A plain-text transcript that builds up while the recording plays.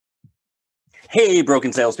Hey,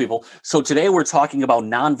 broken salespeople. So today we're talking about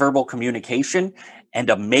nonverbal communication and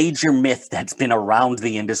a major myth that's been around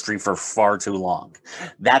the industry for far too long.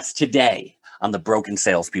 That's today on the Broken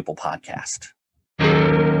Salespeople podcast.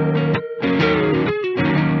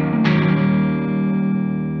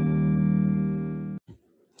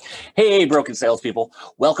 Hey, broken salespeople.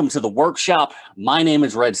 Welcome to the workshop. My name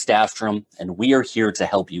is Red Staffstrom, and we are here to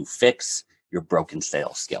help you fix your broken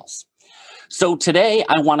sales skills. So today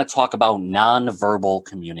I want to talk about nonverbal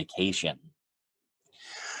communication.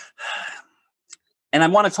 And I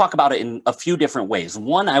want to talk about it in a few different ways.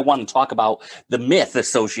 One, I want to talk about the myth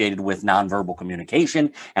associated with nonverbal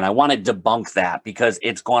communication, and I want to debunk that because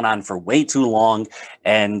it's gone on for way too long,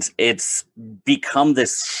 and it's become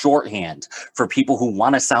this shorthand for people who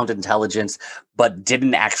want to sound intelligent but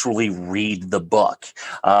didn't actually read the book,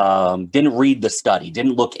 didn't read the study,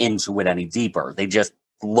 didn't look into it any deeper. They just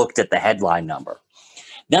looked at the headline number.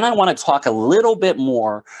 Then I want to talk a little bit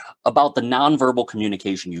more about the nonverbal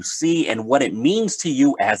communication you see and what it means to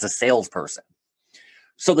you as a salesperson.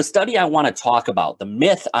 So the study I want to talk about, the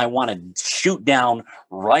myth I want to shoot down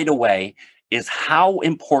right away is how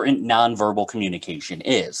important nonverbal communication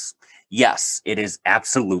is. Yes, it is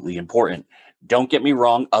absolutely important. Don't get me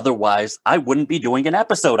wrong, otherwise I wouldn't be doing an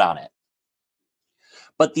episode on it.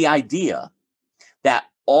 But the idea that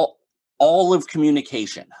all of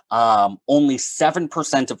communication, only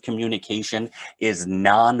 7% of communication is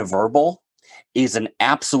nonverbal, is an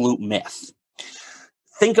absolute myth.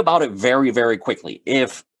 Think about it very, very quickly.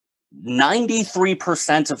 If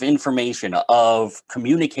 93% of information of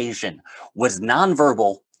communication was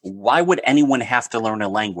nonverbal, why would anyone have to learn a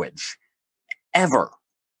language? Ever.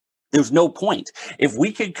 There's no point. If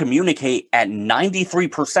we could communicate at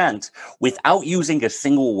 93% without using a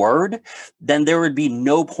single word, then there would be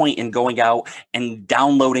no point in going out and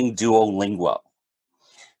downloading Duolingo.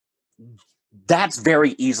 That's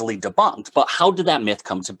very easily debunked. But how did that myth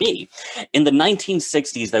come to be? In the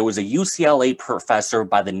 1960s, there was a UCLA professor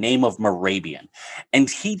by the name of Morabian, and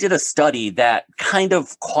he did a study that kind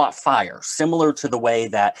of caught fire, similar to the way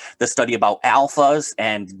that the study about alphas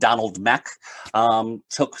and Donald Meck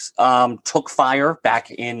took fire back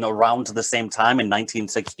in around the same time in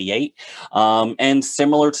 1968, and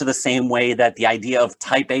similar to the same way that the idea of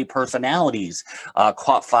type A personalities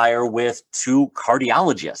caught fire with two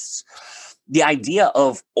cardiologists. The idea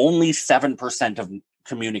of only 7% of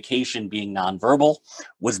communication being nonverbal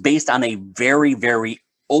was based on a very, very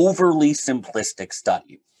overly simplistic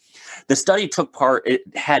study. The study it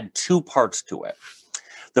had two parts to it.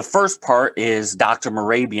 The first part is Dr.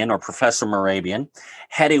 Morabian or Professor Morabian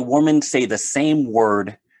had a woman say the same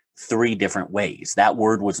word 3 different ways. That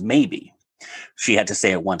word was maybe. She had to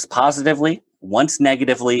say it once positively, once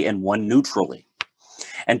negatively, and one neutrally.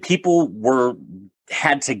 And people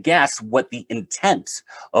had to guess what the intent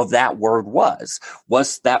of that word was.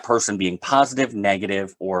 Was that person being positive,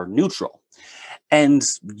 negative, or neutral? And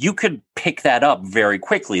you could pick that up very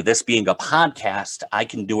quickly. This being a podcast, I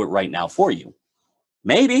can do it right now for you.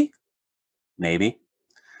 Maybe. Maybe.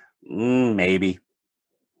 Maybe.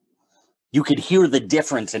 You could hear the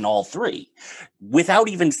difference in all 3 without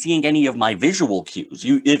even seeing any of my visual cues.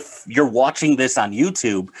 If you're watching this on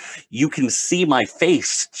YouTube, you can see my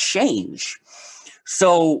face change.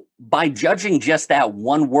 So by judging just that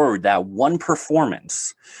one word, that one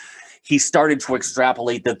performance, he started to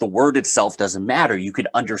extrapolate that the word itself doesn't matter. You could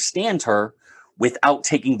understand her without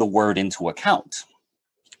taking the word into account.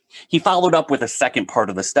 He followed up with a second part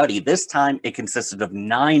of the study. This time it consisted of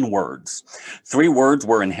 9 words. 3 words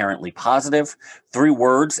were inherently positive, 3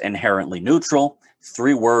 words inherently neutral,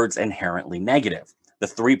 3 words inherently negative. The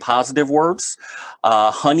 3 positive words,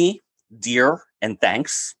 honey, dear, and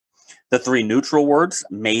thanks. The 3 neutral words,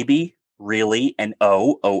 maybe, really, and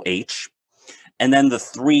OH. And then the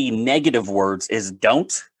 3 negative words is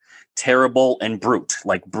don't, terrible, and brute,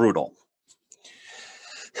 like brutal.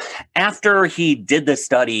 After he did this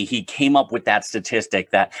study, he came up with that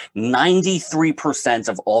statistic that 93%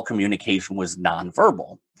 of all communication was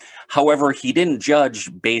nonverbal. However, he didn't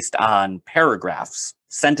judge based on paragraphs,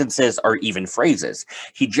 sentences, or even phrases.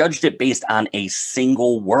 He judged it based on a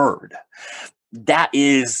single word. That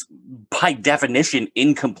is, by definition,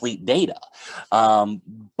 incomplete data.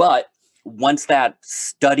 But once that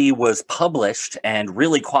study was published and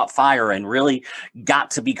really caught fire and really got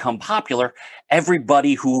to become popular,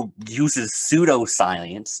 everybody who uses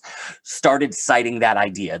pseudoscience started citing that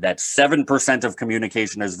idea that 7% of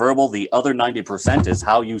communication is verbal, the other 90% is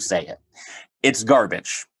how you say it. It's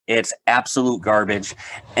garbage. It's absolute garbage,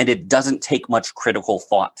 and it doesn't take much critical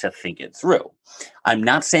thought to think it through. I'm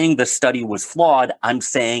not saying the study was flawed. I'm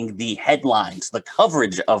saying the headlines, the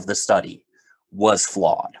coverage of the study was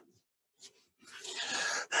flawed.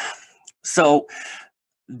 So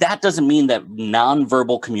that doesn't mean that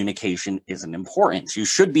nonverbal communication isn't important. You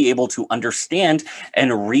should be able to understand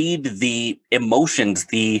and read the emotions,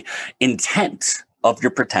 the intent of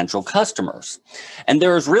your potential customers. And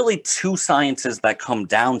there's really two sciences that come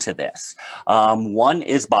down to this. One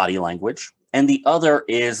is body language, and the other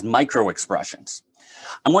is micro expressions.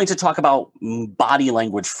 I'm going to talk about body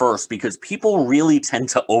language first because people really tend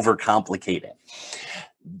to overcomplicate it.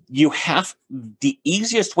 The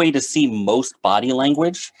easiest way to see most body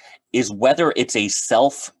language is whether it's a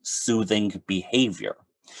self-soothing behavior.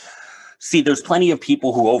 See, there's plenty of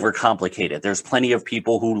people who overcomplicate it. There's plenty of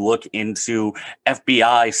people who look into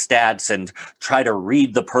FBI stats and try to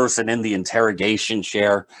read the person in the interrogation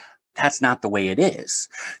chair. That's not the way it is.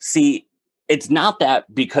 See, it's not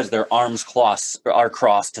that because their arms are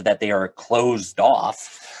crossed that they are closed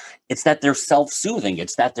off. It's that they're self-soothing.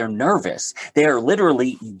 It's that they're nervous. They are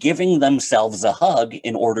literally giving themselves a hug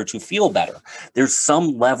in order to feel better. There's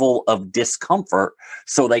some level of discomfort,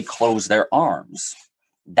 so they close their arms.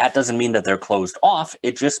 That doesn't mean that they're closed off.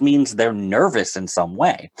 It just means they're nervous in some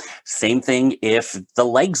way. Same thing if the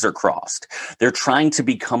legs are crossed. They're trying to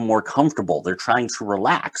become more comfortable. They're trying to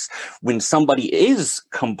relax. When somebody is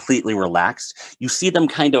completely relaxed, you see them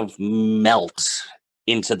kind of melt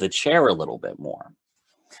into the chair a little bit more.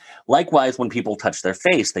 Likewise, when people touch their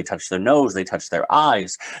face, they touch their nose, they touch their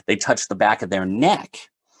eyes, they touch the back of their neck.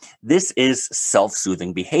 This is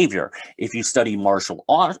self-soothing behavior. If you study martial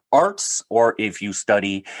arts or if you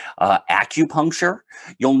study acupuncture,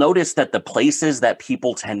 you'll notice that the places that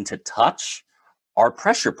people tend to touch are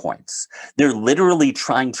pressure points. They're literally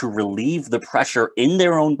trying to relieve the pressure in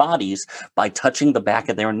their own bodies by touching the back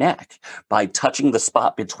of their neck, by touching the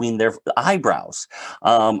spot between their eyebrows.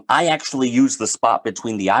 I actually use the spot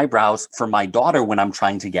between the eyebrows for my daughter when I'm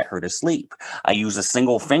trying to get her to sleep. I use a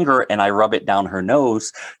single finger and I rub it down her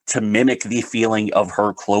nose to mimic the feeling of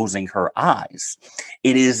her closing her eyes.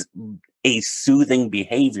 It is a soothing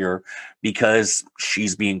behavior because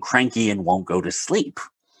she's being cranky and won't go to sleep.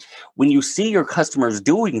 When you see your customers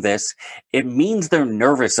doing this, it means they're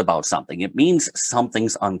nervous about something. It means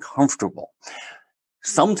something's uncomfortable.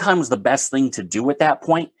 Sometimes the best thing to do at that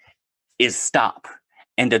point is stop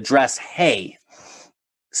and address, hey,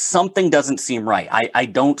 something doesn't seem right. I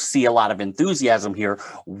don't see a lot of enthusiasm here.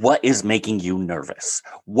 What is making you nervous?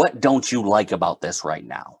 What don't you like about this right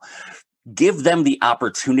now? Give them the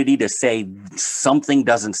opportunity to say something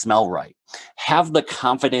doesn't smell right. Have the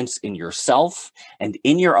confidence in yourself and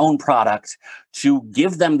in your own product to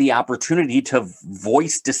give them the opportunity to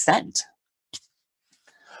voice dissent.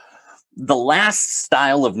 The last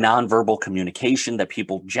style of nonverbal communication that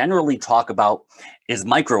people generally talk about is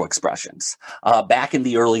microexpressions. Back in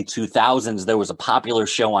the early 2000s, there was a popular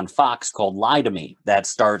show on Fox called Lie to Me that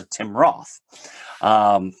starred Tim Roth.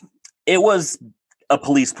 It was a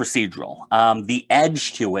police procedural. The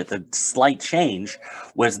edge to it, the slight change,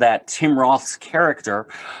 was that Tim Roth's character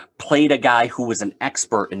played a guy who was an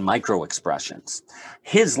expert in microexpressions.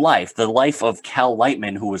 His life, the life of Cal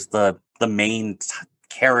Lightman, who was the main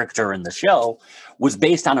character in the show, was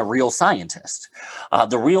based on a real scientist.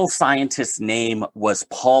 The real scientist's name was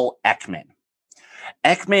Paul Ekman.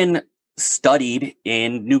 Ekman studied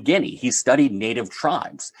in New Guinea. He studied native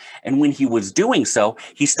tribes. And when he was doing so,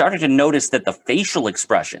 he started to notice that the facial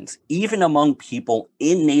expressions, even among people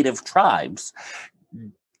in native tribes,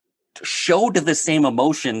 showed the same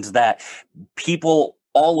emotions that people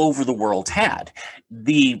all over the world had.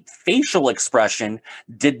 The facial expression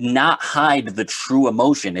did not hide the true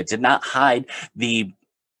emotion. It did not hide the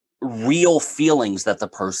real feelings that the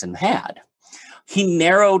person had. He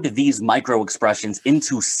narrowed these micro expressions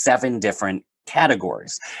into 7 different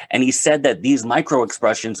categories. And he said that these micro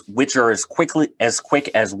expressions, which are as quick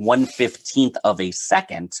as 1/15 of a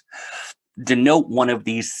second, denote one of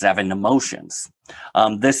these 7 emotions.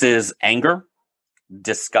 This is anger,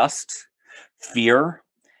 disgust, fear,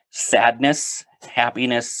 sadness,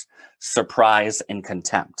 happiness, surprise, and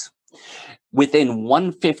contempt. Within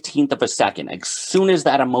 1/15 of a second, as soon as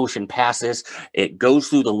that emotion passes, it goes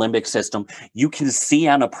through the limbic system, you can see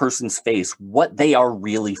on a person's face what they are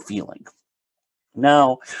really feeling.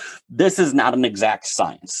 Now, this is not an exact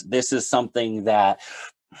science. This is something that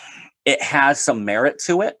it has some merit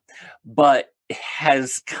to it, but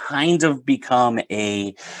has kind of become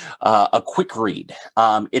a quick read.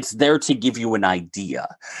 It's there to give you an idea.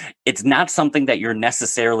 It's not something that you're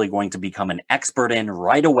necessarily going to become an expert in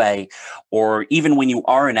right away, or even when you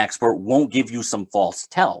are an expert, won't give you some false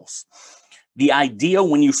tells. The idea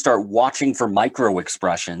when you start watching for micro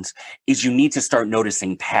expressions is you need to start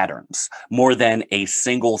noticing patterns more than a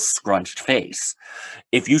single scrunched face.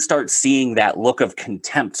 If you start seeing that look of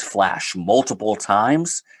contempt flash multiple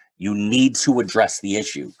times, you need to address the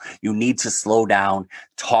issue. You need to slow down,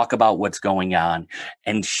 talk about what's going on,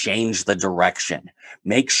 and change the direction.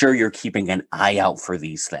 Make sure you're keeping an eye out for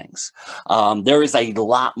these things. There is a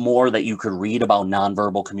lot more that you could read about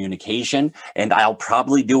nonverbal communication, and I'll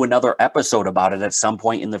probably do another episode about it at some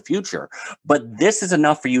point in the future. But this is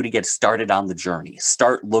enough for you to get started on the journey.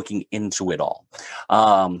 Start looking into it all.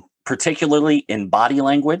 Particularly in body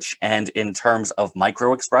language and in terms of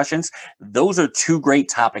micro expressions, those are two great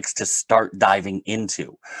topics to start diving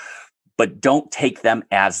into. But don't take them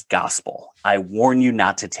as gospel. I warn you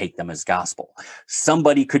not to take them as gospel.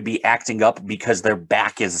 Somebody could be acting up because their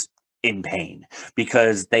back is in pain,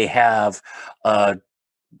 because they have a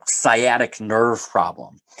sciatic nerve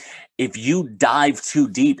problem. If you dive too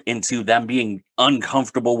deep into them being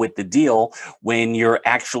uncomfortable with the deal when you're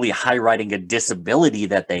actually highlighting a disability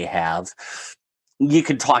that they have, you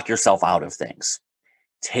can talk yourself out of things.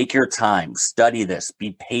 Take your time, study this,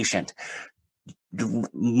 be patient.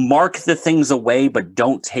 Mark the things away, but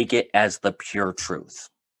don't take it as the pure truth.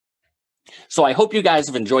 So I hope you guys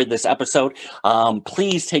have enjoyed this episode.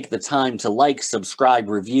 Please take the time to like, subscribe,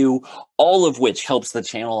 review, all of which helps the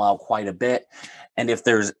channel out quite a bit. And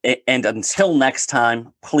until next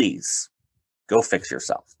time, please go fix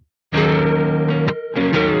yourself.